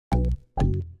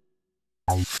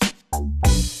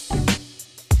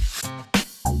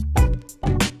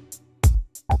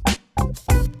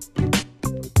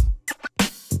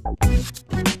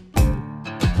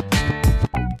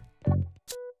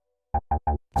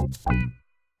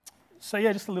So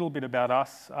yeah, just a little bit about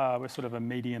us. We're sort of a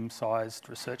medium-sized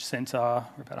research centre.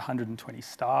 We're about 120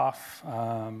 staff,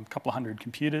 a couple of hundred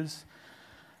computers.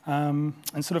 And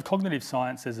sort of cognitive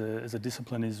science as a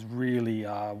discipline is really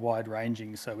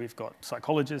wide-ranging. So we've got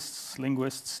psychologists,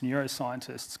 linguists,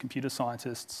 neuroscientists, computer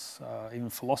scientists, even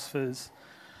philosophers.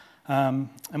 And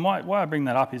why I bring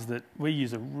that up is that we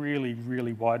use a really,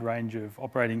 really wide range of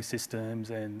operating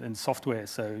systems and software.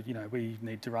 So, you know, we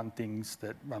need to run things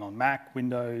that run on Mac,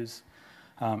 Windows,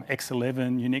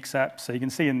 X11, Unix apps. So you can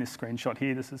see in this screenshot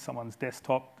here, this is someone's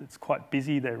desktop. It's quite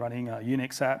busy. They're running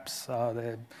Unix apps.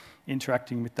 They're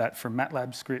interacting with that from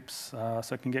MATLAB scripts. So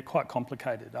it can get quite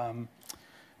complicated.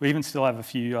 We even still have a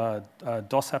few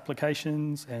DOS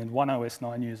applications and one OS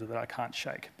 9 user that I can't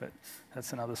shake, but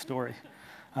that's another story.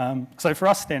 So for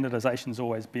us, standardisation's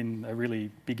always been a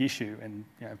really big issue, and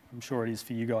you know, I'm sure it is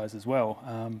for you guys as well.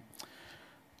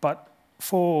 But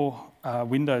for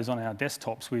Windows on our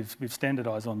desktops, we've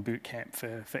standardised on Bootcamp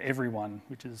for everyone,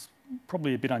 which is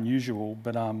probably a bit unusual,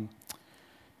 but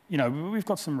you know, we've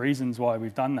got some reasons why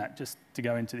we've done that, just to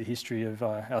go into the history of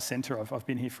our centre. I've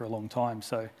been here for a long time,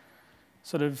 so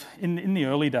sort of in the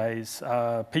early days,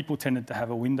 people tended to have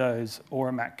a Windows or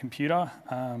a Mac computer.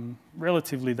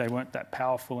 Relatively, they weren't that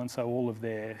powerful, and so all of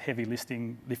their heavy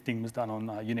lifting was done on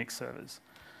Unix servers.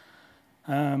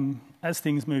 As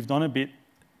things moved on a bit,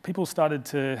 people started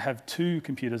to have two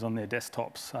computers on their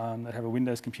desktops that have a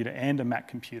Windows computer and a Mac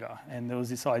computer, and there was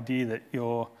this idea that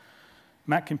your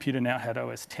Mac computer now had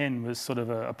OS 10 was sort of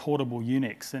a portable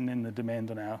Unix, and then the demand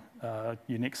on our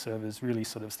Unix servers really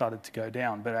sort of started to go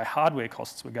down, but our hardware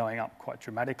costs were going up quite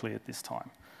dramatically at this time.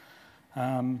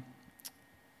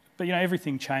 But you know,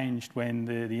 everything changed when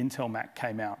the Intel Mac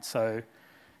came out. So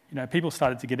you know, people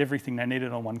started to get everything they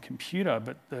needed on one computer,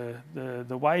 but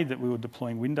the way that we were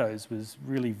deploying Windows was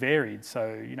really varied.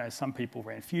 So you know, some people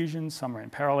ran Fusion, some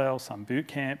ran Parallel, some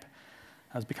Bootcamp.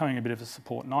 It was becoming a bit of a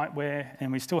support nightmare,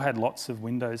 and we still had lots of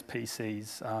Windows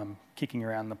PCs kicking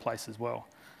around the place as well.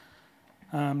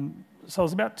 So it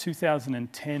was about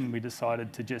 2010 we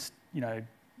decided to just, you know,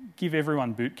 give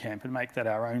everyone Bootcamp and make that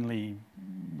our only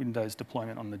Windows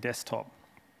deployment on the desktop.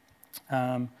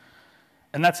 And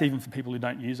that's even for people who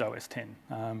don't use OS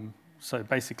 10. So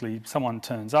basically, someone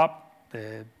turns up,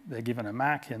 they're given a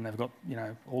Mac, and they've got, you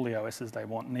know, all the OSs they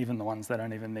want, and even the ones they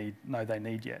don't even know they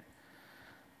need yet.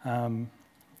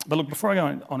 But look, before I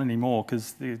go on any more,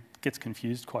 because it gets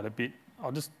confused quite a bit,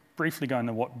 I'll just briefly go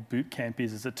into what Bootcamp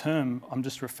is. As a term, I'm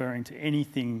just referring to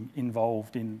anything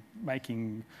involved in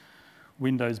making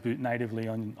Windows boot natively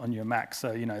on your Mac.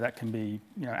 So, you know, that can be,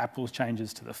 you know, Apple's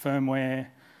changes to the firmware,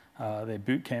 their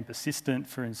Bootcamp assistant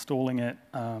for installing it,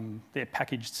 their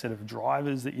packaged set of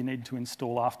drivers that you need to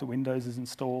install after Windows is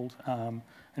installed, and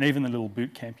even the little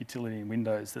Bootcamp utility in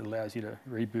Windows that allows you to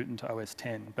reboot into OS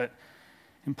 10. But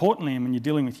importantly, when you're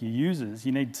dealing with your users,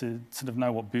 you need to sort of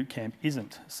know what Bootcamp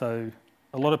isn't. So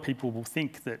a lot of people will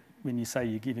think that when you say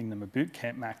you're giving them a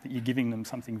Bootcamp Mac, that you're giving them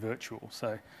something virtual.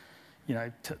 So, you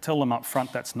know, tell them up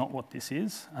front that's not what this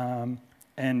is.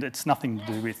 And it's nothing to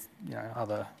do with, you know,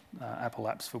 other Apple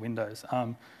apps for Windows.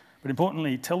 But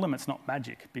importantly, tell them it's not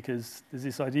magic, because there's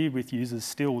this idea with users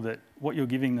still that what you're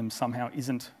giving them somehow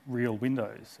isn't real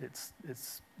Windows.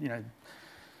 It's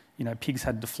you know, pigs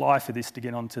had to fly for this to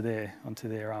get onto their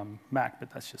Mac,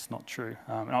 but that's just not true.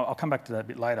 And I'll come back to that a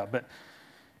bit later. But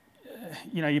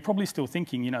you know, you're probably still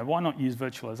thinking, you know, why not use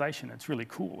virtualization? It's really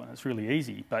cool and it's really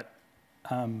easy. But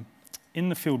in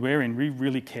the field we're in, we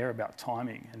really care about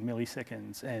timing and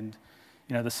milliseconds. And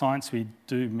you know, the science we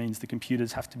do means the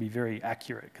computers have to be very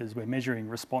accurate, because we're measuring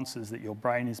responses that your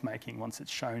brain is making once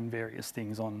it's shown various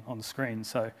things on the screen.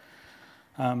 So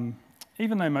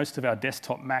even though most of our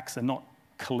desktop Macs are not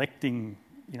collecting,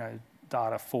 you know,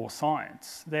 data for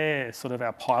science, they're sort of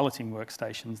our piloting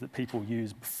workstations that people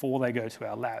use before they go to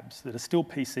our labs, that are still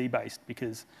PC-based,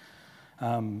 because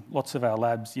lots of our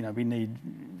labs, you know, we need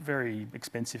very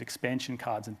expensive expansion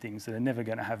cards and things that are never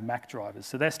going to have Mac drivers,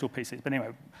 so they're still PCs. But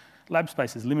anyway, lab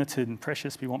space is limited and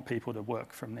precious. We want people to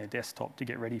work from their desktop to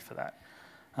get ready for that.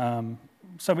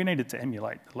 So we needed to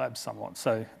emulate the lab somewhat.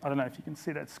 So I don't know if you can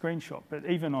see that screenshot, but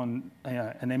even on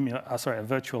a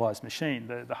virtualized machine,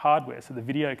 the hardware, so the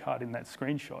video card in that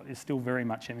screenshot is still very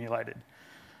much emulated.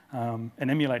 And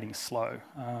emulating is slow.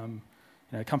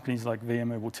 You know, companies like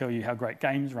VMware will tell you how great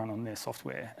games run on their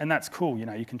software, and that's cool. You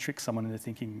know, you can trick someone into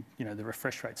thinking, you know, the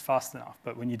refresh rate's fast enough,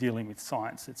 but when you're dealing with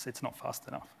science, it's not fast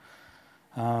enough.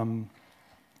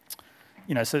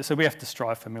 You know, so we have to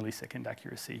strive for millisecond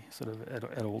accuracy sort of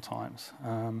at all times.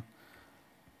 And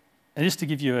just to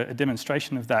give you a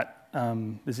demonstration of that,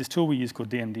 there's this tool we use called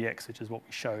DMDX, which is what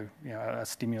we show our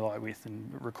stimuli with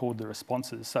and record the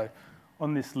responses. So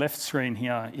on this left screen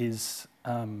here is,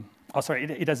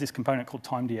 it has this component called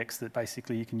TimeDX that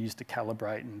basically you can use to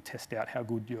calibrate and test out how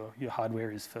good your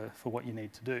hardware is for what you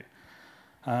need to do.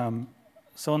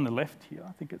 So on the left here,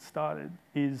 I think it started,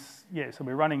 so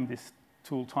we're running this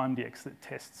tool TimeDX that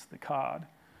tests the card.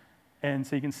 And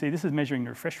so you can see this is measuring the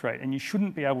refresh rate, and you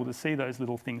shouldn't be able to see those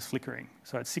little things flickering.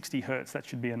 So at 60 hertz, that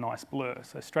should be a nice blur.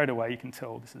 So straight away, you can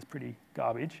tell this is pretty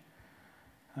garbage.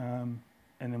 And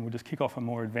then we'll just kick off a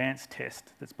more advanced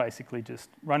test that's basically just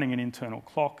running an internal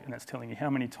clock, and that's telling you how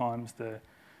many times the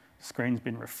screen's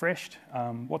been refreshed,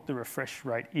 what the refresh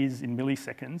rate is in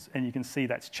milliseconds, and you can see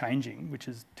that's changing, which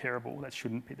is terrible. That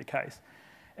shouldn't be the case.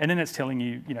 And then it's telling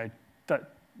you,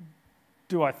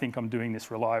 do I think I'm doing this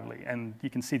reliably? And you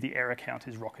can see the error count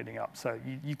is rocketing up. So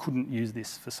you couldn't use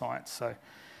this for science. So,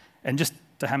 and just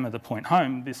to hammer the point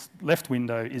home, this left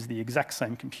window is the exact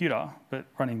same computer, but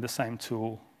running the same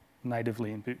tool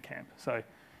natively in Bootcamp. So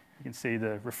you can see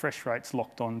the refresh rate's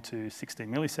locked on to 16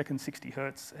 milliseconds, 60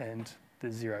 hertz, and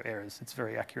there's 0 errors. It's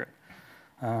very accurate.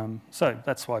 So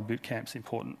that's why Bootcamp's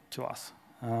important to us.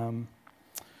 And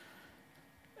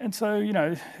so,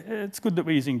 it's good that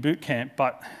we're using Bootcamp,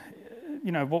 but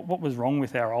what was wrong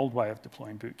with our old way of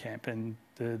deploying Bootcamp? And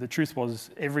the truth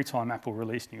was, every time Apple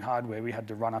released new hardware, we had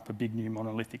to run up a big new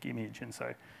monolithic image. And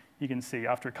so you can see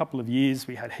after a couple of years,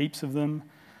 we had heaps of them.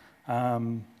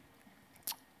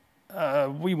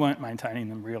 We weren't maintaining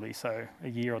them really, so a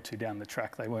year or two down the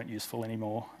track, they weren't useful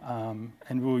anymore. And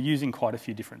we were using quite a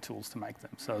few different tools to make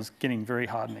them. So it was getting very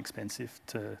hard and expensive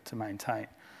to maintain.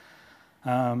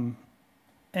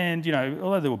 And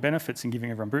although there were benefits in giving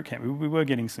everyone Bootcamp, we were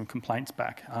getting some complaints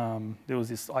back. There was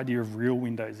this idea of real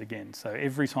Windows again. So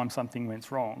every time something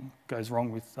goes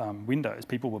wrong with Windows,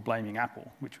 people were blaming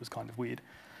Apple, which was kind of weird.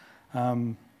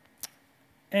 And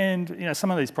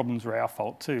some of these problems were our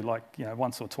fault too. Like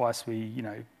once or twice we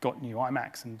got new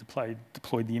iMacs and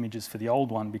deployed the images for the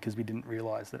old one because we didn't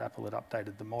realise that Apple had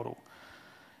updated the model.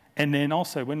 And then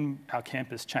also when our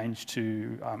campus changed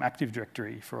to Active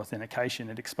Directory for authentication,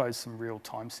 it exposed some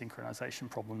real-time synchronization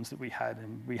problems that we had,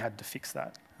 and we had to fix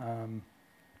that.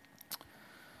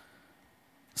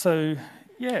 So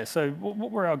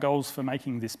what were our goals for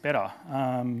making this better?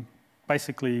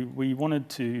 Basically, we wanted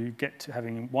to get to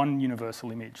having one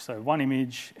universal image, so one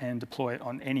image and deploy it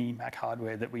on any Mac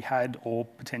hardware that we had or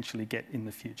potentially get in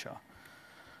the future.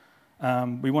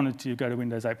 We wanted to go to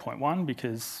Windows 8.1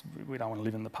 because we don't want to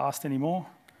live in the past anymore.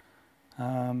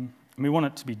 And we want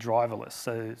it to be driverless,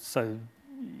 so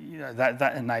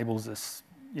that enables us.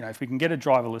 If we can get a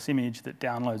driverless image that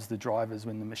downloads the drivers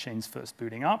when the machine's first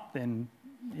booting up, then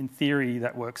in theory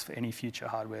that works for any future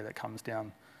hardware that comes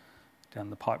down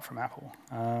the pipe from Apple.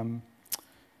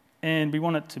 And we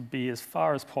want it to be as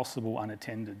far as possible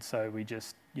unattended. So we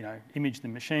just, image the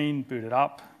machine, boot it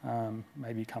up,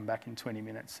 maybe come back in 20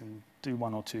 minutes and do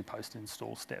 1 or 2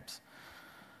 post-install steps.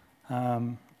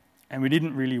 And we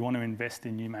didn't really want to invest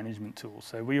in new management tools.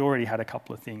 So we already had a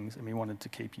couple of things and we wanted to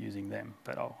keep using them,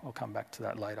 but I'll come back to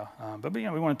that later. But we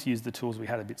wanted to use the tools we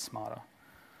had a bit smarter.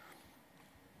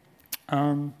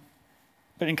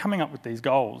 But in coming up with these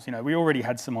goals, we already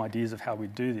had some ideas of how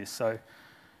we'd do this. So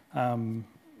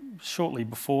shortly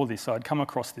before this, I'd come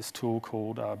across this tool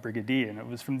called Brigadier, and it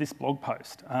was from this blog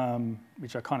post,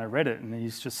 which I kind of read it, and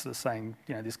he's just saying,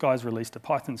 this guy's released a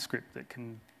Python script that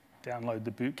can download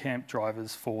the Bootcamp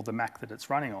drivers for the Mac that it's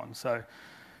running on. So,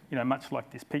 much like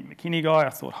this Pete McKinney guy, I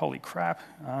thought, holy crap,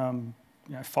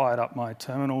 fired up my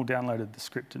terminal, downloaded the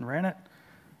script and ran it.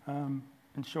 And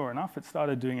sure enough, it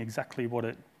started doing exactly what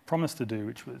it promised to do,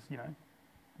 which was,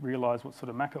 realise what sort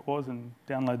of Mac it was and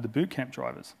download the Bootcamp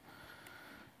drivers.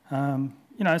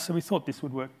 So we thought this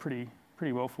would work pretty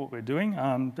well for what we're doing.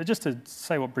 But just to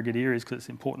say what Brigadier is, because it's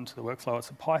important to the workflow, it's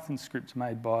a Python script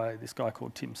made by this guy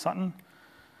called Tim Sutton.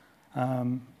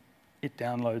 It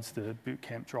downloads the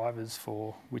Bootcamp drivers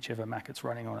for whichever Mac it's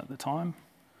running on at the time.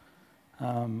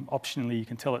 Optionally, you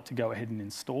can tell it to go ahead and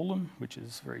install them, which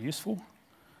is very useful.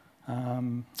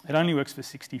 It only works for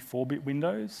 64-bit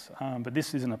Windows, but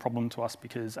this isn't a problem to us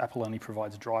because Apple only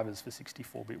provides drivers for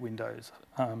 64-bit Windows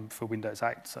for Windows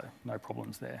 8, so no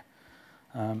problems there.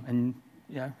 And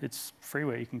it's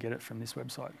freeware, you can get it from this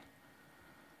website.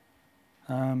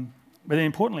 But then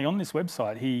importantly, on this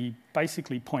website, he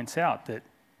basically points out that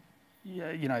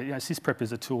sysprep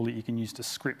is a tool that you can use to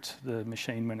script the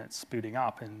machine when it's booting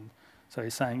up, and so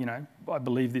he's saying, I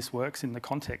believe this works in the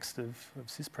context of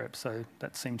sysprep, so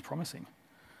that seems promising.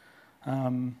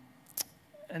 And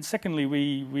secondly,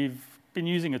 we've been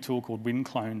using a tool called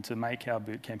WinClone to make our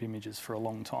Bootcamp images for a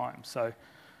long time. So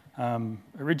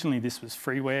Originally, this was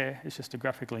freeware. It's just a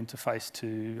graphical interface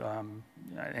to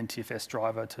an NTFS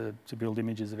driver to build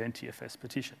images of NTFS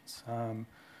petitions.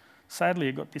 Sadly,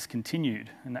 it got discontinued,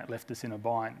 and that left us in a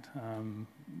bind.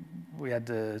 We had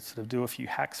to sort of do a few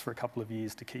hacks for a couple of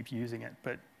years to keep using it,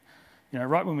 but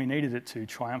right when we needed it to,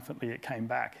 triumphantly, it came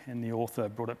back, and the author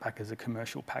brought it back as a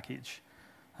commercial package.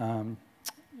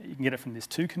 You can get it from this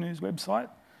Two Canoes website,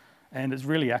 and it's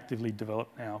really actively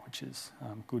developed now, which is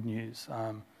good news.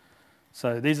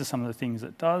 So these are some of the things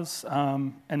it does.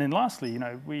 And then lastly,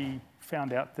 we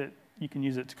found out that you can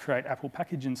use it to create Apple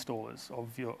package installers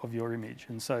of your image.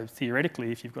 And so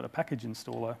theoretically, if you've got a package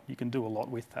installer, you can do a lot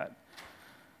with that.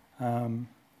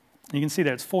 You can see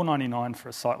that it's $4.99 for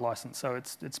a site license, so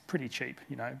it's pretty cheap.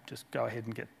 Just go ahead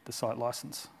and get the site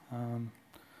license.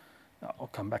 I'll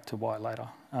come back to why later.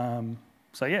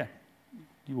 So yeah,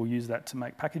 you will use that to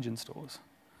make package installers.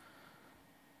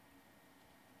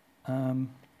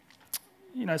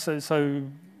 So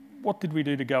what did we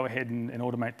do to go ahead and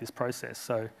automate this process?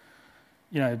 So,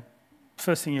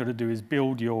 first thing you got to do is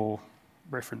build your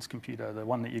reference computer, the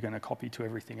one that you're going to copy to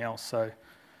everything else. So,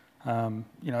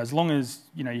 as long as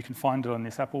you can find it on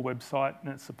this Apple website and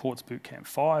it supports Bootcamp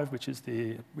 5, which is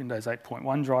the Windows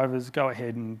 8.1 drivers, go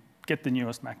ahead and get the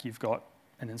newest Mac you've got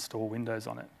and install Windows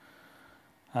on it.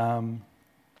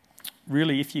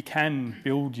 Really, if you can,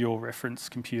 build your reference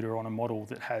computer on a model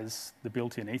that has the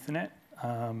built-in Ethernet,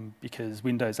 because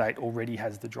Windows 8 already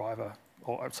has the driver,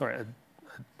 a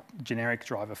generic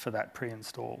driver for that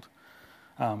pre-installed,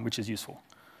 which is useful.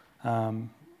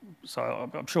 So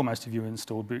I'm sure most of you have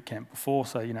installed Bootcamp before,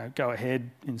 so go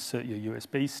ahead, insert your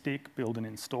USB stick, build an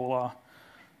installer,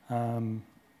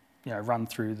 run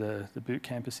through the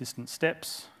Bootcamp assistant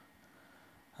steps.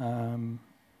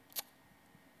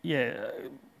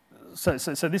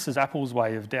 So this is Apple's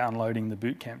way of downloading the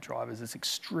Bootcamp drivers. It's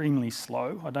extremely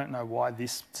slow. I don't know why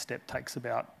this step takes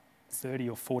about 30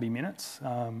 or 40 minutes.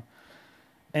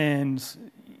 You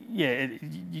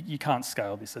can't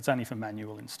scale this. It's only for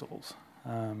manual installs.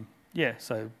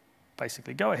 So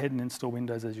basically go ahead and install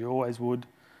Windows as you always would.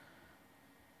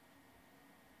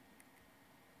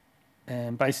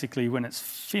 And basically when it's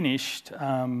finished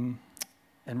and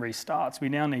restarts, we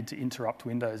now need to interrupt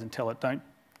Windows and tell it don't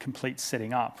complete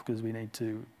setting up, because we need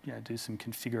to do some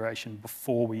configuration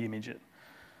before we image it.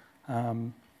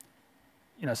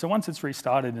 So once it's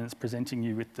restarted and it's presenting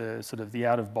you with the sort of the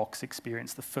out-of-box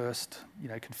experience, the first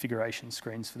configuration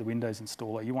screens for the Windows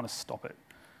installer, you want to stop it.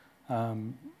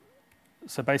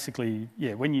 So basically,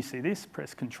 when you see this,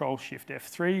 press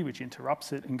Control-Shift-F3, which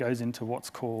interrupts it and goes into what's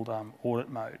called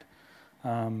audit mode.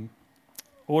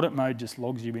 Audit mode just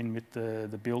logs you in with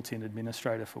the built-in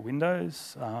administrator for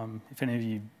Windows. If any of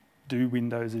you do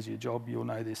Windows as your job, you'll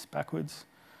know this backwards.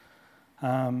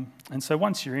 And so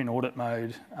once you're in audit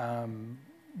mode,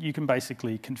 you can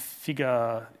basically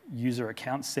configure user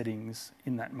account settings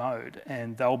in that mode,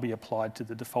 and they'll be applied to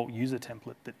the default user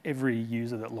template that every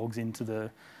user that logs into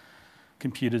the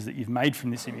computers that you've made from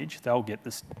this image, they'll get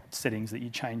the settings that you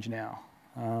change now.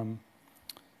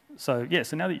 So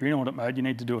now that you're in audit mode, you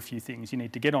need to do a few things. You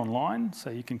need to get online so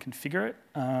you can configure it.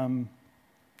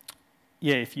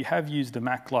 If you have used a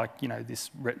Mac like this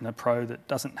Retina Pro that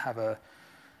doesn't have an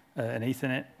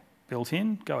Ethernet built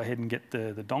in, go ahead and get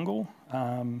the dongle.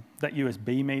 That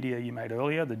USB media you made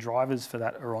earlier, the drivers for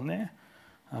that are on there.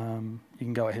 You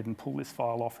can go ahead and pull this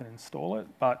file off and install it,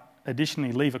 but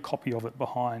additionally leave a copy of it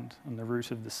behind on the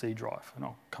root of the C drive, and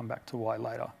I'll come back to why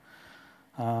later.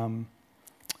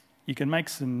 You can make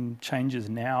some changes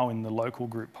now in the local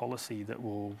group policy that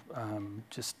will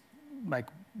just make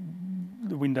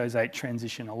the Windows 8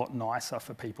 transition a lot nicer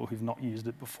for people who've not used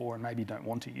it before and maybe don't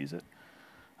want to use it.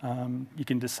 You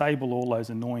can disable all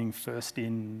those annoying first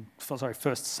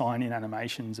sign-in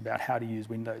animations about how to use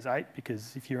Windows 8,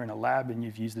 because if you're in a lab and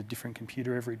you've used a different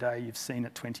computer every day, you've seen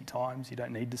it 20 times, you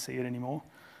don't need to see it anymore.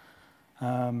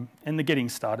 And the getting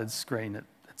started screen,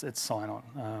 it's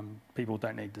sign-on. People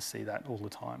don't need to see that all the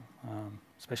time,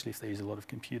 especially if they use a lot of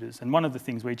computers. And one of the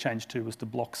things we changed to was to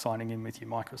block signing in with your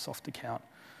Microsoft account.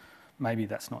 Maybe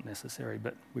that's not necessary,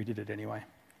 but we did it anyway.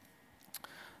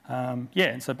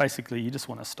 And so basically you just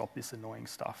want to stop this annoying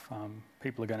stuff.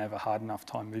 People are going to have a hard enough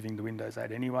time moving to Windows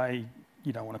 8 anyway.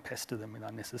 You don't want to pester them with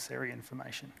unnecessary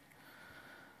information.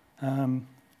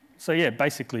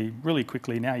 Basically, really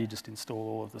quickly, now you just install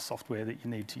all of the software that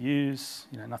you need to use.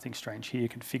 Nothing strange here,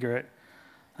 configure it.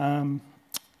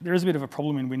 There is a bit of a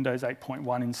problem in Windows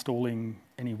 8.1 installing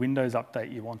any Windows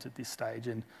update you want at this stage.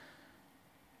 And,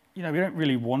 we don't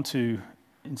really want to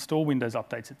install Windows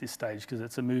updates at this stage because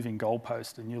it's a moving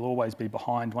goalpost and you'll always be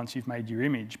behind once you've made your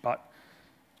image. But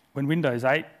when Windows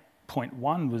 8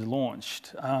 8.1 was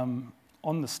launched,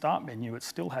 on the start menu it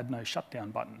still had no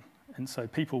shutdown button, and so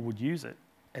people would use it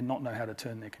and not know how to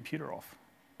turn their computer off,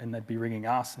 and they'd be ringing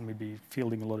us and we'd be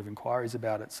fielding a lot of inquiries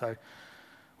about it. So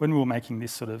when we were making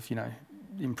this sort of,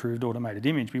 improved automated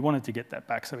image, we wanted to get that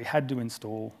back, so we had to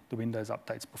install the Windows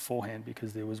updates beforehand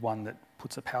because there was one that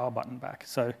puts a power button back.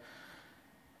 So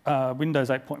Windows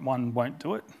 8.1 won't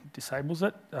do it, disables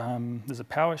it. There's a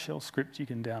PowerShell script you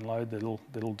can download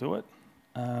that'll do it.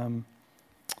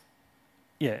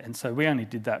 Yeah, and so we only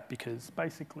did that because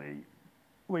basically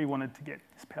we wanted to get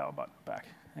this power button back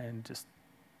and just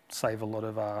save a lot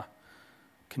of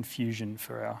confusion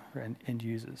for our end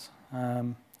users.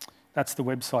 That's the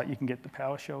website you can get the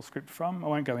PowerShell script from. I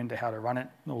won't go into how to run it.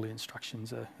 All the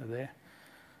instructions are there.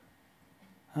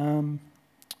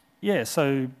 Yeah,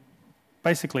 so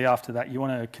basically after that, you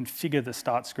want to configure the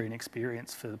start screen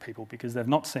experience for the people because they've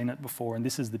not seen it before, and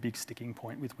this is the big sticking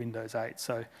point with Windows 8.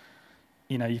 So,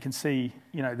 you can see,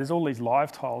 there's all these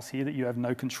live tiles here that you have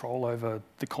no control over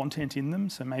the content in them,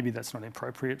 so maybe that's not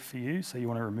appropriate for you, so you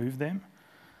want to remove them.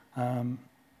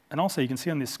 And also you can see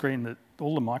on this screen that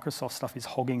all the Microsoft stuff is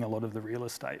hogging a lot of the real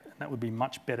estate, and that would be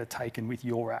much better taken with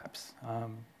your apps,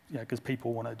 because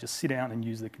people want to just sit down and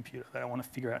use the computer. They don't want to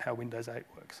figure out how Windows 8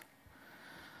 works.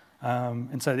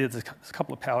 And so there's a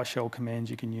couple of PowerShell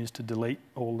commands you can use to delete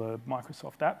all the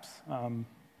Microsoft apps.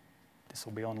 This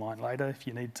will be online later if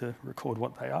you need to record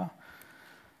what they are.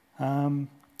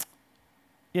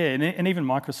 Yeah, and even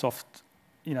Microsoft,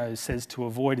 says to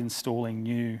avoid installing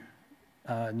new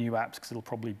apps because it'll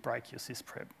probably break your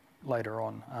sysprep later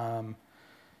on.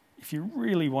 If you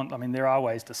really want, there are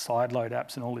ways to sideload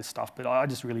apps and all this stuff, but I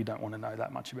just really don't want to know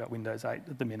that much about Windows 8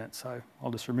 at the minute, so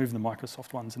I'll just remove the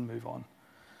Microsoft ones and move on.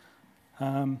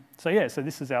 So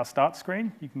this is our start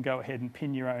screen. You can go ahead and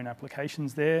pin your own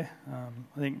applications there.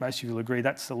 I think most of you will agree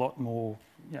that's a lot more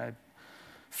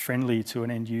friendly to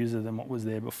an end user than what was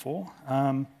there before.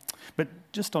 But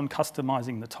just on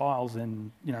customising the tiles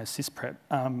and sysprep,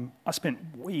 I spent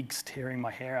weeks tearing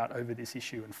my hair out over this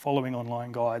issue and following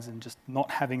online guides and just not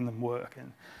having them work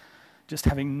and just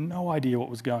having no idea what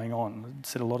was going on. I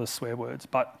said a lot of swear words,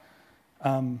 but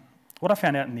what I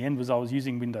found out in the end was I was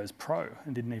using Windows Pro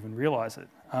and didn't even realise it.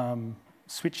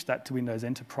 Switched that to Windows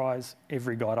Enterprise.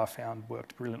 Every guide I found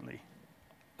worked brilliantly.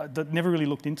 I never really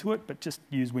looked into it, but just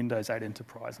use Windows 8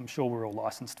 Enterprise. I'm sure we're all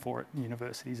licensed for it in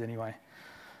universities anyway.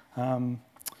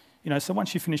 So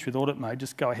once you finish with audit mode,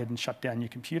 just go ahead and shut down your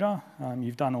computer.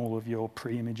 You've done all of your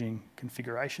pre-imaging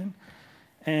configuration.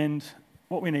 And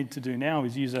what we need to do now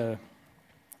is use a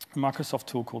Microsoft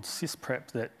tool called sysprep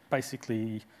that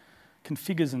basically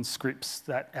configures and scripts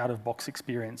that out-of-box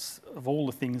experience of all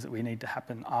the things that we need to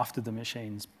happen after the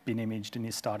machine's been imaged and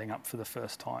is starting up for the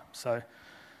first time. So,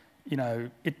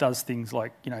 it does things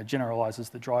like, generalises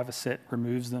the driver set,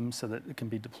 removes them so that it can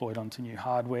be deployed onto new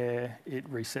hardware.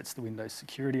 It resets the Windows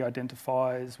security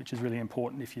identifiers, which is really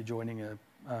important if you're joining a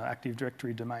Active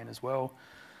Directory domain as well.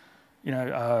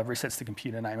 Resets the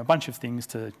computer name, a bunch of things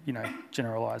to,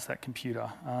 generalise that computer.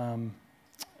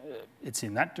 It's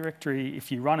in that directory.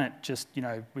 If you run it just,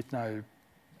 with no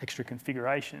extra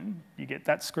configuration, you get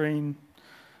that screen,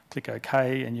 click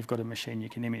OK, and you've got a machine you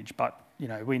can image. But,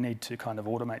 we need to kind of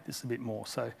automate this a bit more.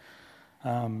 So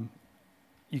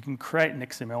you can create an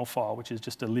XML file, which is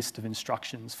just a list of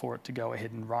instructions for it to go ahead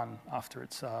and run after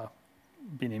it's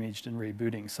been imaged and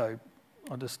rebooting. So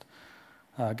I'll just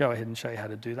go ahead and show you how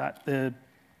to do that.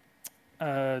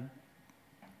 The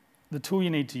tool you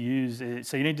need to use is,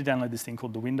 so you need to download this thing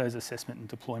called the Windows Assessment and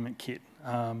Deployment Kit,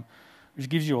 which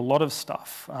gives you a lot of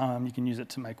stuff. You can use it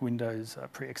to make Windows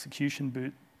pre-execution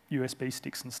boot USB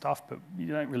sticks and stuff, but you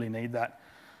don't really need that.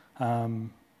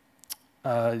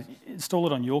 Install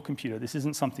it on your computer. This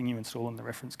isn't something you install on the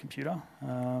reference computer.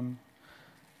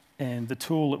 And the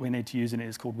tool that we need to use in it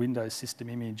is called Windows System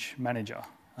Image Manager.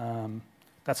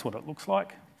 That's what it looks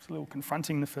like. It's a little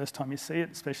confronting the first time you see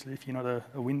it, especially if you're not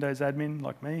a Windows admin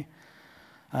like me.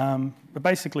 But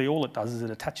basically all it does is it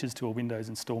attaches to a Windows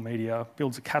install media,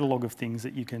 builds a catalogue of things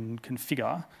that you can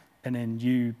configure, and then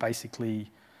you basically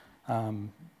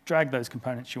drag those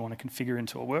components you want to configure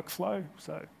into a workflow,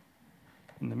 so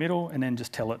in the middle, and then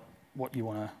just tell it what you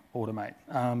want to automate.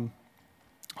 I'll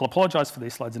apologise for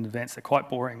these slides in advance. They're quite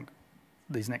boring,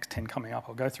 these next 10 coming up.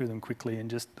 I'll go through them quickly and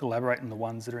just elaborate on the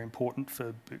ones that are important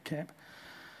for Bootcamp.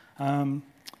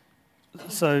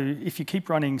 So if you keep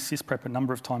running sysprep a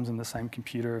number of times on the same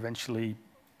computer, eventually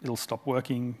it'll stop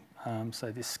working.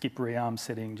 So this skip rearm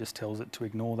setting just tells it to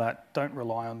ignore that. Don't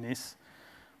rely on this.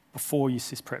 Before you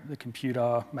sysprep the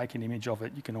computer, make an image of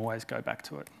it, you can always go back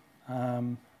to it.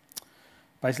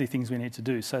 basically things we need to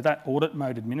do. So that audit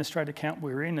mode administrator account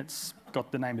we're in, it's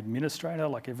got the name administrator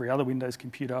like every other Windows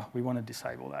computer. We want to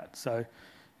disable that. So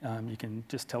you can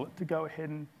just tell it to go ahead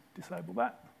and disable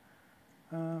that.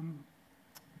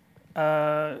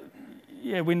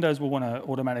 Yeah, Windows will want to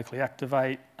automatically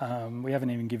activate. We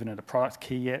haven't even given it a product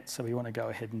key yet, so we want to go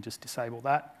ahead and just disable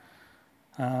that.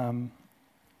 And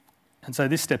so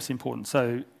this step's important.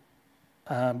 So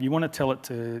you want to tell it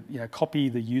to copy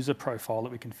the user profile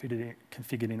that we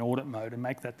configured in audit mode and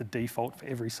make that the default for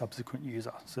every subsequent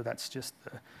user. So that's just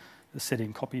the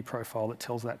setting copy profile that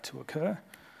tells that to occur.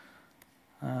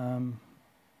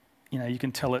 You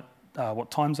can tell it what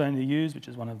time zone to use, which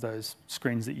is one of those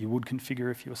screens that you would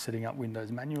configure if you were setting up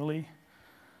Windows manually.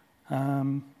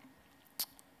 And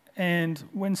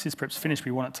when sysprep's finished,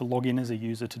 we want it to log in as a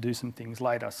user to do some things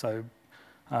later. So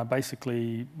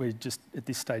basically, we're just at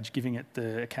this stage giving it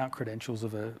the account credentials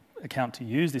of an account to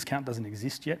use. This account doesn't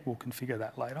exist yet. We'll configure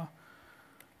that later.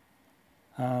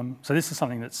 So this is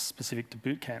something that's specific to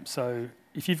Bootcamp. So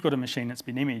if you've got a machine that's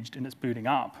been imaged and it's booting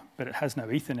up, but it has no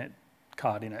Ethernet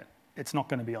card in it, it's not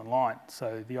going to be online.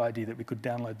 So the idea that we could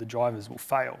download the drivers will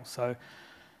fail. So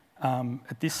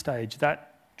at this stage, that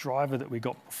driver that we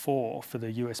got before for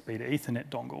the USB to Ethernet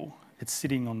dongle, it's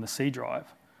sitting on the C drive.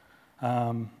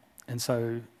 And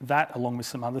so that, along with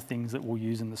some other things that we'll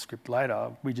use in the script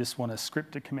later, we just want to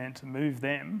script a command to move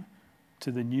them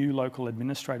to the new local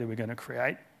administrator we're going to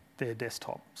create, their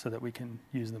desktop, so that we can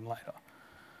use them later.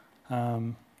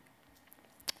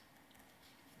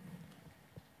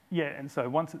 Yeah, and so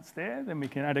once it's there, then we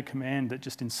can add a command that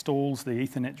just installs the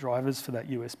Ethernet drivers for that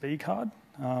USB card.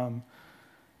 And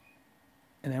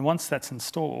then once that's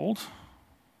installed,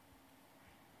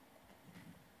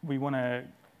 we want to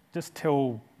just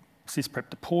tell sysprep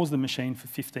to pause the machine for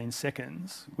 15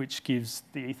 seconds, which gives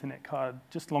the Ethernet card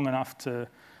just long enough to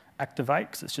activate,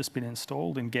 because it's just been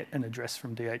installed, and get an address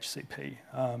from DHCP.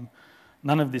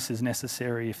 None of this is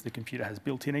necessary if the computer has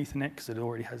built-in Ethernet, because it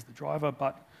already has the driver,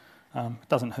 but it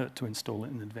doesn't hurt to install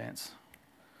it in advance.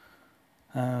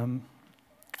 And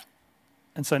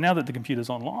so now that the computer's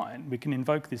online, we can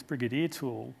invoke this Brigadier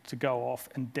tool to go off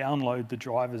and download the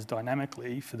drivers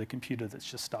dynamically for the computer that's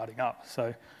just starting up.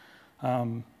 So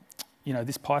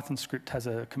this Python script has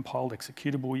a compiled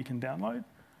executable you can download.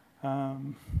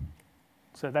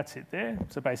 So that's it there.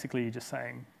 So basically you're just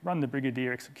saying, run the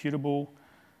Brigadier executable,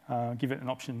 give it an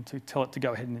option to tell it to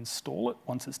go ahead and install it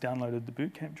once it's downloaded the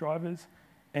Bootcamp drivers,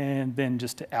 and then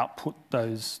just to output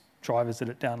those drivers that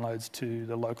it downloads to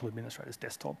the local administrator's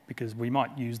desktop, because we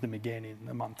might use them again in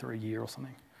a month or a year or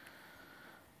something.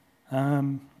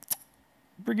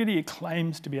 Brigadier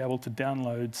claims to be able to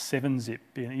download 7-zip.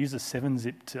 It uses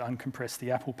 7-zip to uncompress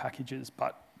the Apple packages,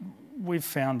 but we've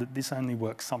found that this only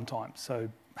works sometimes. So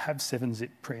have 7-zip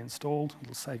pre-installed.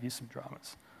 It'll save you some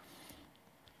dramas.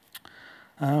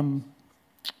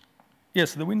 Yeah,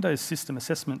 so the Windows System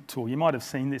Assessment Tool, you might have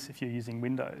seen this if you're using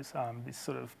Windows, this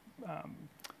sort of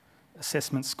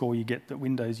assessment score you get that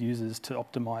Windows uses to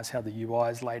optimise how the UI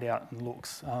is laid out and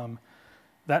looks.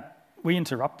 We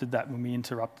interrupted that when we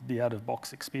interrupted the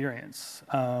out-of-box experience.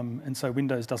 And so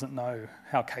Windows doesn't know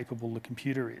how capable the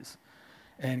computer is.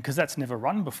 And because that's never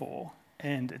run before,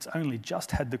 and it's only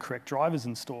just had the correct drivers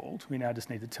installed, we now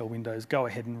just need to tell Windows, go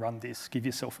ahead and run this, give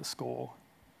yourself a score,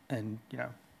 and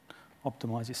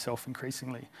optimise yourself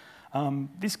increasingly.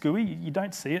 This GUI, you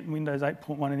don't see it in Windows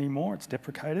 8.1 anymore, it's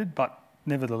deprecated, but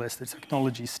nevertheless, the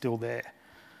technology is still there.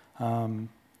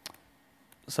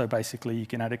 So basically, you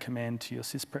can add a command to your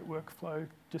sysprep workflow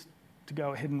just to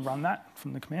go ahead and run that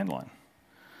from the command line.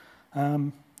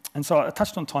 And so I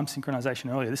touched on time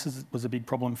synchronization earlier. This was a big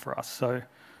problem for us. So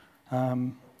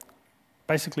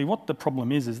basically, what the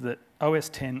problem is that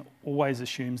OS X always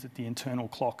assumes that the internal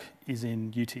clock is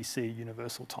in UTC,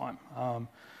 Universal Time.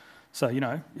 So,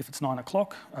 if it's 9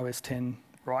 o'clock, OS X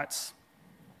writes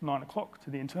 9 o'clock to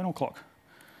the internal clock.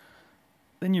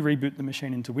 Then you reboot the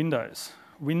machine into Windows.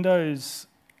 Windows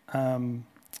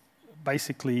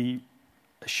basically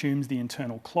assumes the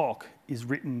internal clock is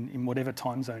written in whatever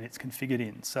time zone it's configured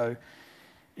in. So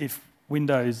if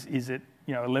Windows is at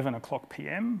 11 o'clock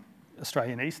PM,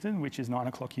 Australian Eastern, which is 9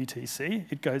 o'clock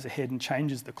UTC, it goes ahead and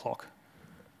changes the clock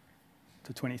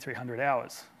to 2300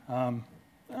 hours,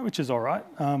 which is all right.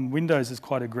 Windows is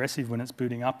quite aggressive when it's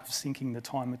booting up of syncing the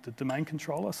time with the domain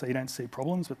controller, so you don't see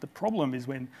problems. But the problem is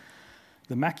when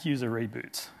the Mac user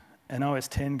reboots and OS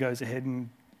X goes ahead and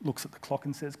looks at the clock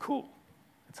and says, cool,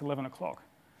 it's 11 o'clock,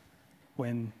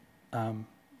 when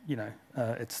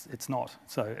it's not.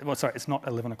 So, well, sorry, it's not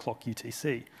 11 o'clock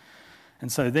UTC.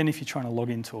 And so then if you're trying to log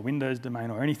into a Windows domain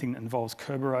or anything that involves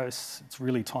Kerberos, it's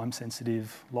really time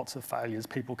sensitive, lots of failures,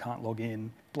 people can't log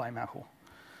in, blame Apple.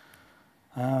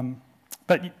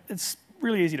 But it's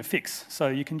really easy to fix. So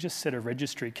you can just set a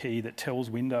registry key that tells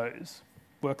Windows,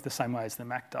 work the same way as the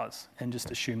Mac does, and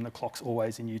just assume the clock's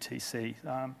always in UTC.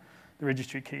 The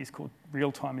registry key is called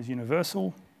real time is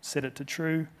universal, set it to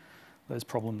true, those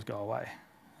problems go away.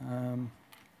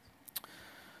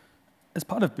 As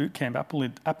part of Bootcamp,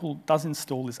 Apple does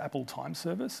install this Apple Time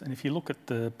service, and if you look at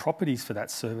the properties for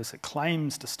that service, it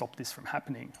claims to stop this from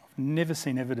happening. I've never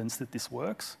seen evidence that this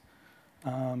works.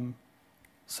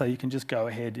 So you can just go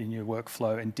ahead in your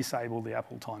workflow and disable the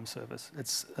Apple Time service.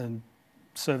 It's a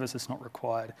service that's not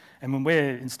required. And when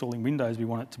we're installing Windows, we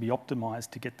want it to be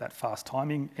optimized to get that fast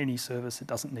timing. Any service that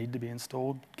doesn't need to be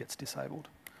installed gets disabled.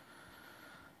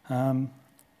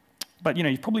 But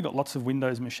you've probably got lots of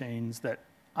Windows machines that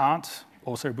aren't,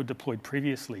 or sorry, were deployed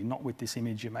previously, not with this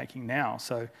image you're making now.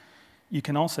 So you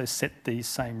can also set these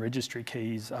same registry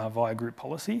keys via group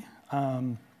policy.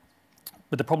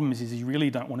 But the problem is you really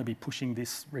don't want to be pushing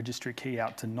this registry key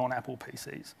out to non-Apple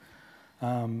PCs.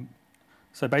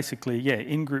 So basically, yeah,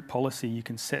 in group policy, you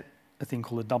can set a thing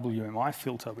called a WMI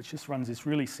filter, which just runs this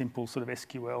really simple sort of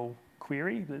SQL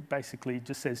query that basically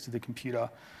just says to the computer,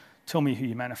 tell me who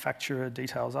your manufacturer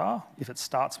details are. If it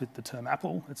starts with the term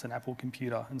Apple, it's an Apple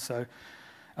computer. And so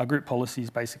our group policies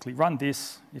basically run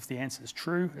this. If the answer is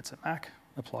true, it's a Mac,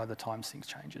 apply the time sync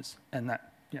changes. And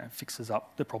that fixes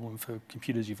up the problem for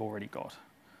computers you've already got.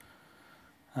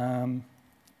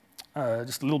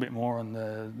 Just a little bit more on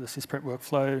the sysprep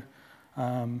workflow.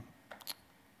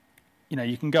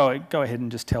 You can go ahead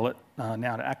and just tell it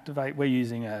now to activate. We're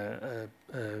using a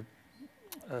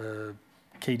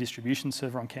key distribution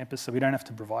server on campus, so we don't have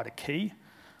to provide a key.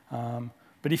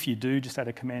 But if you do, just add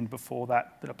a command before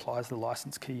that applies the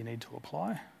license key you need to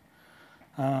apply.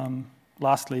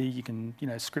 Lastly, you can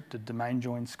script a domain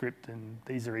join script, and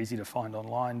these are easy to find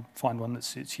online. Find one that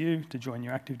suits you to join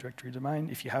your Active Directory domain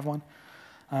if you have one.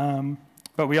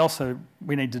 But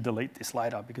we need to delete this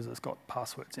later because it's got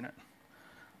passwords in it.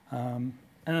 And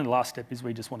then the last step is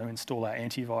we just want to install our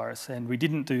antivirus, and we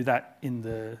didn't do that in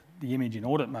the image in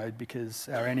audit mode because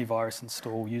our antivirus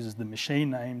install uses the machine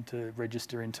name to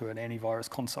register into an antivirus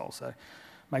console. So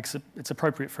it's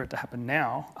appropriate for it to happen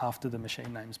now after the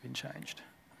machine name's been changed.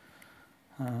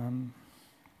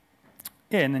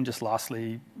 Yeah, and then just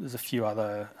lastly, there's a few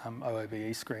other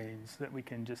OOBE screens that we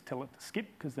can just tell it to skip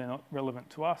because they're not relevant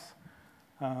to us.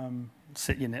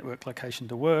 Set your network location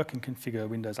to work and configure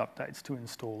Windows updates to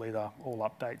install either all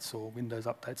updates or Windows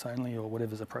updates only or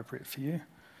whatever's appropriate for you.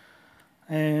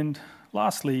 And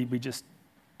lastly, we just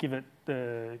give it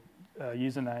the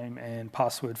username and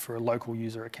password for a local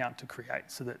user account to create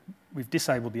so that we've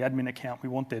disabled the admin account. We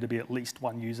want there to be at least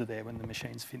one user there when the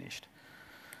machine's finished.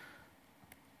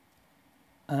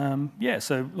 Yeah,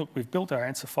 so look, we've built our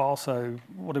answer file, so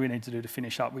what do we need to do to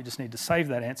finish up? We just need to save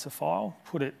that answer file,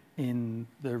 put it in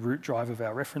the root drive of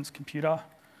our reference computer,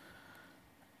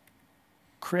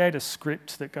 create a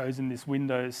script that goes in this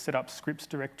Windows setup scripts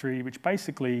directory, which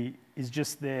basically is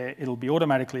just there. It'll be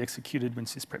automatically executed when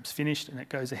sysprep's finished, and it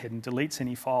goes ahead and deletes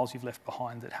any files you've left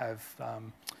behind that have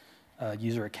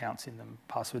user accounts in them,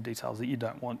 password details that you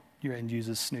don't want your end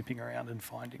users snooping around and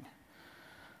finding.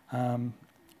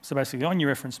 So basically, on your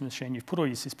reference machine, you've put all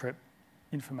your sysprep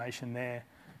information there.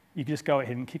 You can just go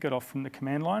ahead and kick it off from the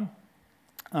command line.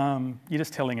 You're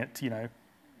just telling it to,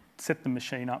 set the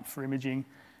machine up for imaging,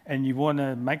 and you want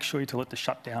to make sure you tell it to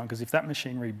shut down, because if that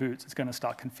machine reboots, it's going to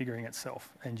start configuring itself,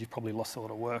 and you've probably lost a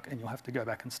lot of work, and you'll have to go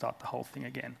back and start the whole thing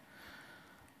again.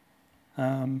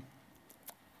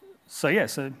 So your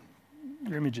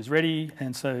image is ready,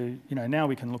 and so now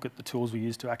we can look at the tools we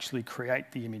use to actually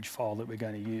create the image file that we're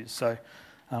going to use. So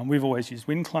we've always used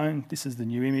WinClone. This is the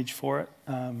new image for it.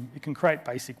 You can create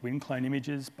basic WinClone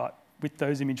images, but with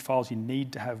those image files, you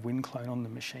need to have WinClone on the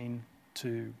machine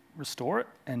to restore it,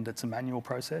 and it's a manual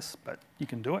process, but you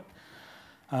can do it.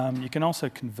 You can also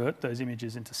convert those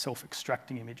images into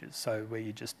self-extracting images, so where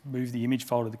you just move the image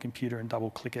file to the computer and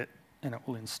double-click it, and it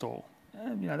will install.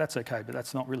 That's okay, but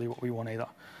that's not really what we want either.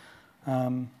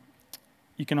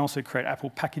 You can also create Apple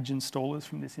package installers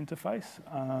from this interface.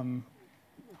 We'll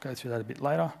go through that a bit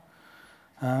later.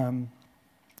 And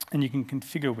you can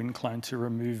configure WinClone to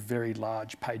remove very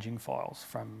large paging files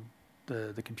from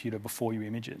the computer before you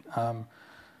image it.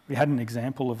 We had an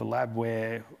example of a lab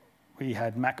where we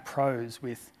had Mac Pros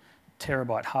with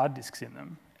terabyte hard disks in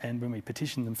them, and when we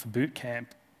petitioned them for Bootcamp,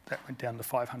 that went down to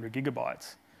 500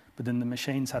 gigabytes. But then the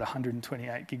machines had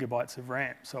 128 gigabytes of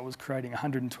RAM, so it was creating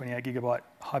 128 gigabyte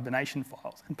hibernation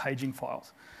files and paging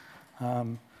files.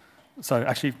 So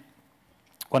actually,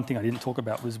 one thing I didn't talk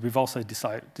about was we've also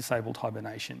disabled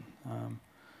hibernation.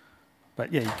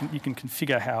 But yeah, you can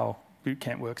configure how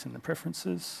Bootcamp works in the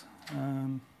preferences.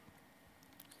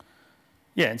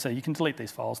 Yeah, and so you can delete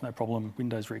these files, no problem.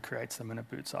 Windows recreates them and it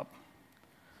boots up.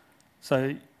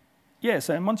 So yeah,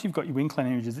 so and once you've got your WinClan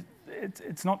images,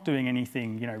 it's not doing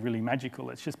anything, really magical.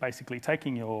 It's just basically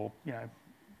taking your,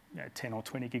 10 or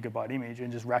 20 gigabyte image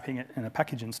and just wrapping it in a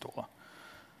package installer.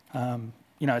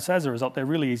 So as a result, they're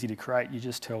really easy to create. You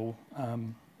just tell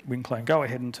WinClan, go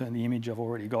ahead and turn the image I've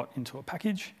already got into a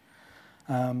package.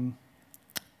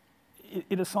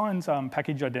 It assigns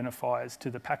package identifiers to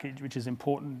the package, which is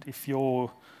important if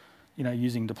you're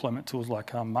using deployment tools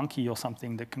like Monkey or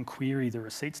something that can query the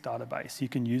receipts database. You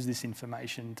can use this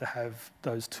information to have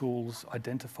those tools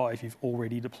identify if you've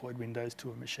already deployed Windows to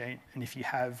a machine. And if you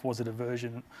have, was it a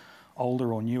version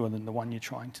older or newer than the one you're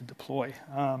trying to deploy?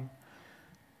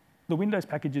 The Windows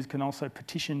packages can also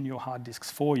partition your hard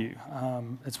disks for you.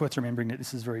 It's worth remembering that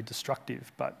this is very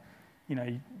destructive, but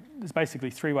there's basically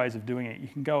 3 ways of doing it. You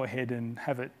can go ahead and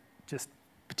have it just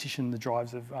partition the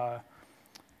drives of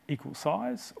equal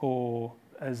size or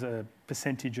as a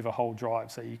percentage of a whole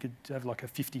drive. So you could have like a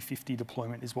 50-50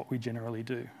 deployment is what we generally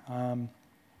do. And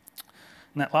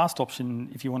that last option,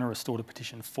 if you want to restore to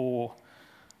partition 4,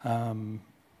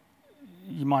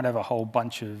 you might have a whole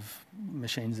bunch of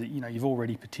machines that you've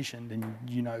already partitioned and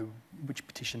you know which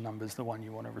partition number is the one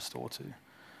you want to restore to.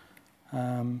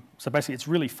 So basically it's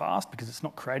really fast because it's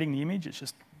not creating the image, it's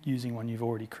just using one you've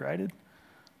already created.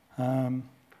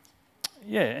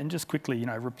 Yeah, and just quickly,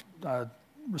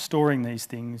 restoring these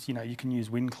things, you can use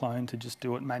WinClone to just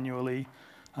do it manually.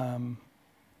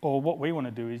 Or what we want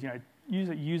to do is,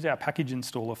 use our package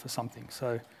installer for something.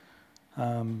 So,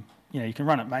 you can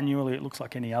run it manually. It looks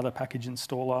like any other package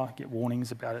installer. Get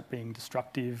warnings about it being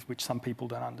destructive, which some people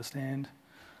don't understand.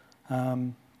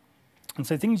 And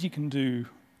so things you can do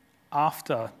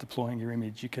after deploying your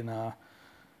image, you can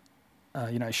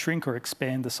shrink or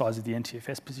expand the size of the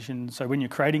NTFS position. So when you're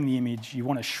creating the image, you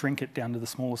want to shrink it down to the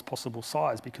smallest possible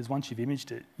size because once you've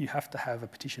imaged it, you have to have a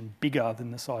partition bigger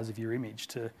than the size of your image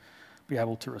to be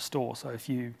able to restore. So if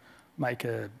you make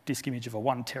a disk image of a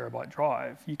 1 terabyte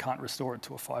drive, you can't restore it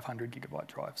to a 500 gigabyte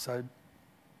drive. So,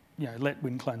 let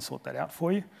WinClone sort that out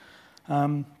for you.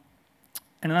 And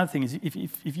another thing is if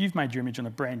you've made your image on a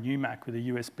brand new Mac with a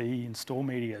USB install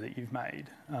media that you've made,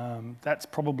 that's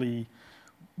probably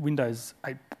Windows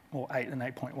 8 or 8 and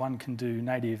 8.1 can do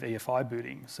native EFI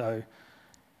booting. So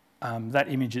that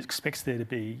image expects there to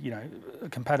be, a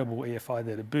compatible EFI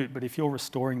there to boot. But if you're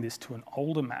restoring this to an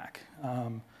older Mac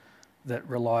that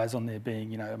relies on there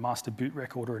being, a master boot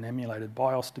record or an emulated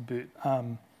BIOS to boot,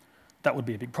 that would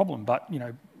be a big problem. But,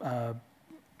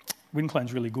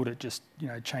 WinClone's really good at just,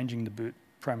 changing the boot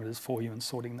parameters for you and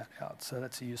sorting that out. So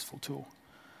that's a useful tool.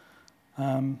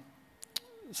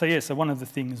 So one of the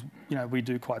things we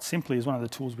do quite simply is one of the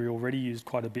tools we already used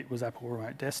quite a bit was Apple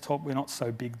Remote Desktop. We're not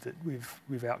so big that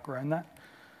we've outgrown that.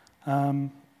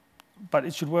 But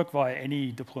it should work via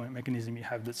any deployment mechanism you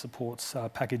have that supports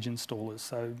package installers.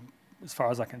 So as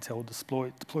far as I can tell,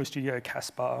 Deploy Studio,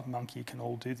 Caspar, Monkey can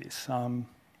all do this.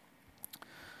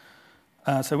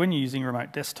 So when you're using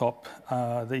Remote Desktop,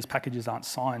 these packages aren't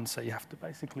signed, so you have to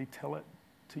basically tell it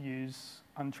to use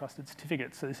untrusted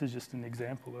certificates. So this is just an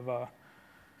example of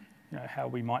how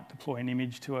we might deploy an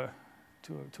image to a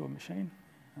machine.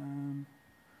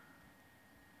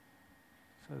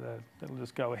 So that'll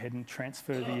just go ahead and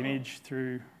transfer the image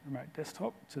through Remote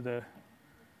Desktop to the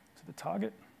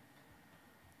target.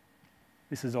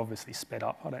 This is obviously sped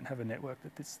up. I don't have a network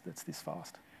that's this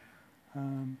fast.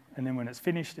 And then when it's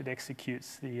finished, it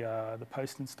executes the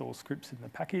post-install scripts in the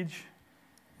package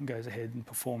and goes ahead and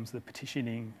performs the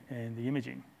partitioning and the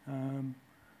imaging.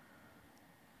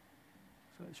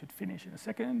 So it should finish in a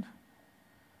second.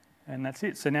 And that's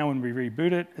it. So now when we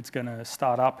reboot it, it's going to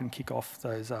start up and kick off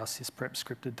those sysprep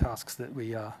scripted tasks that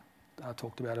we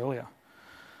talked about earlier.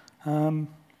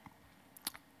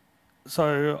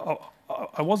 So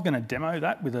I was going to demo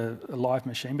that with a live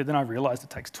machine, but then I realised it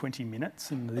takes 20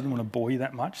 minutes and I didn't want to bore you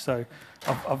that much. So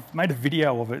I've made a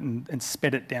video of it and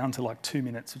sped it down to like 2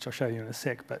 minutes, which I'll show you in a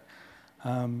sec. But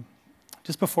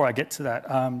just before I get to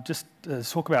that, just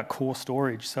talk about core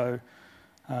storage. So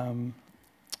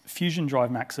Fusion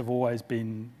Drive Macs have always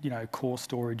been, core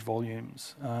storage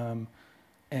volumes.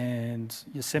 And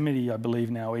Yosemite, I believe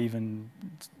now even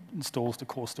installs the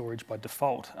core storage by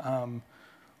default.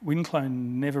 WinClone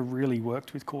never really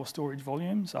worked with core storage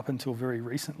volumes up until very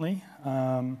recently.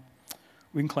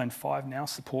 WinClone 5 now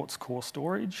supports core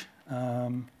storage.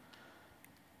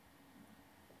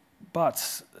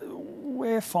 But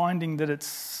we're finding that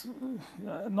it's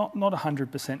not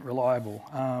 100% reliable,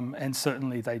 and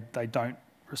certainly they don't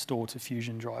restore to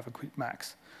Fusion Drive Equip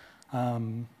Max.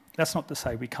 That's not to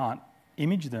say we can't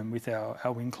image them with our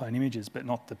WinClone images, but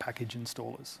not the package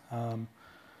installers.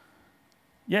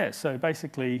 Yeah, so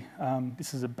basically,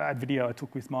 this is a bad video I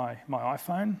took with my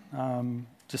iPhone,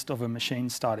 just of a machine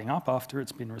starting up after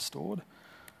it's been restored.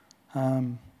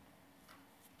 And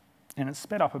it's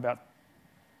sped up about,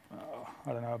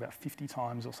 I don't know, about 50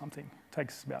 times or something. It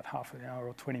takes about half an hour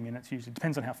or 20 minutes usually.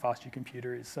 Depends on how fast your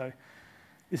computer is. So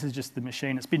this is just the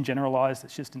machine. It's been generalized.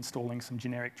 It's just installing some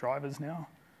generic drivers now.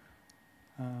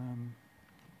 And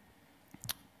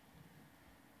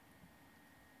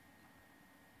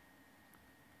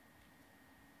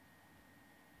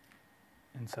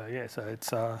so, yeah, so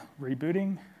it's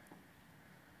rebooting.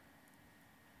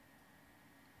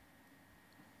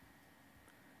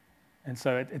 And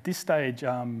so at this stage,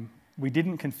 we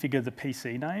didn't configure the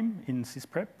PC name in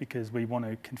sysprep because we want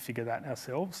to configure that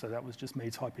ourselves. So that was just me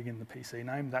typing in the PC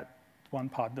name. That's one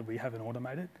part that we haven't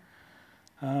automated.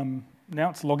 Now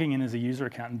it's logging in as a user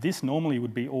account. And this normally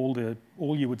would be all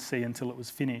you would see until it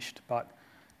was finished. But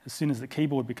as soon as the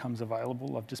keyboard becomes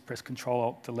available, I've just pressed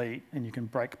Control-Alt-Delete, and you can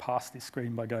break past this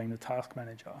screen by going to Task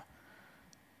Manager.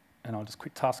 And I'll just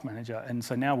quit Task Manager. And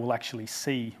so now we'll actually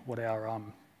see what our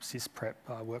sysprep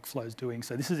workflow is doing.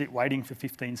 So this is it waiting for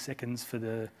 15 seconds for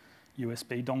the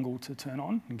USB dongle to turn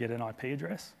on and get an IP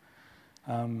address.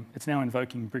 It's now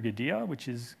invoking Brigadier, which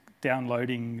is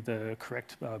downloading the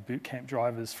correct Bootcamp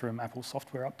drivers from Apple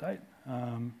Software Update.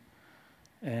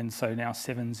 And so now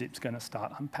 7-zip's going to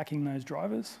start unpacking those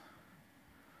drivers.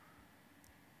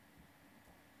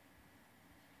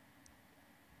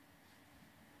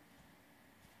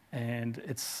 And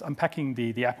it's unpacking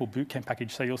the Apple Bootcamp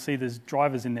package. So you'll see there's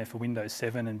drivers in there for Windows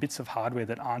 7 and bits of hardware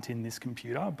that aren't in this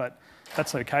computer, but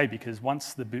that's okay because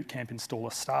once the Bootcamp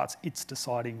installer starts, it's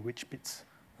deciding which bits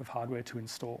of hardware to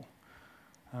install.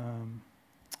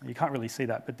 You can't really see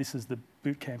that, but this is the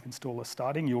Bootcamp installer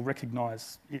starting. You'll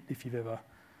recognize it if you've ever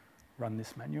run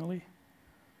this manually.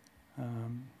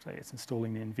 So it's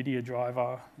installing the NVIDIA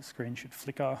driver. The screen should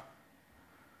flicker.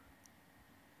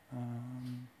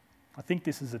 I think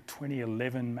this is a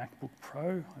 2011 MacBook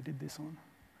Pro I did this on.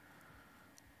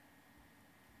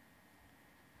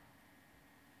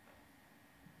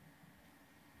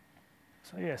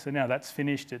 So yeah, so now that's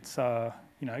finished. It's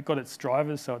got its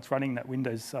drivers, so it's running that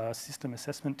Windows System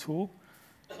Assessment tool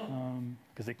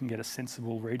because it can get a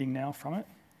sensible reading now from it.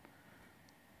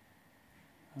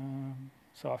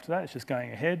 So after that, it's just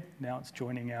going ahead. Now it's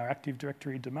joining our Active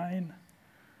Directory domain.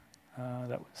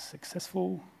 That was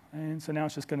successful. And so now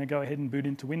it's just going to go ahead and boot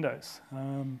into Windows.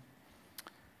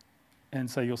 And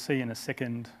so you'll see in a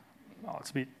second,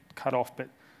 it's a bit cut off, but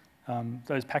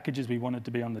those packages we wanted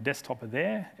to be on the desktop are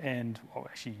there. And well,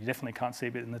 actually, you definitely can't see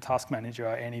it, but in the Task Manager,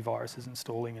 our antivirus is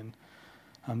installing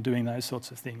and doing those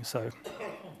sorts of things. So,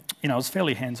 it was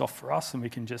fairly hands-off for us, and we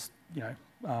can just,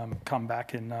 come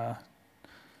back and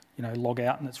log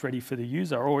out and it's ready for the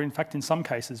user. Or in fact, in some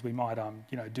cases, we might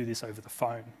do this over the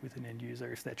phone with an end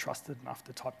user if they're trusted enough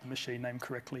to type the machine name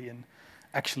correctly and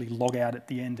actually log out at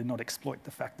the end and not exploit the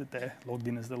fact that they're logged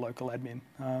in as the local admin.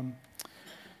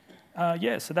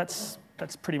 Yeah, so that's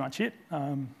pretty much it.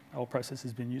 The whole process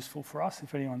has been useful for us.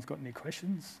 If anyone's got any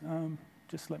questions,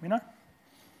 just let me know.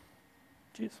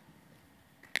 Cheers.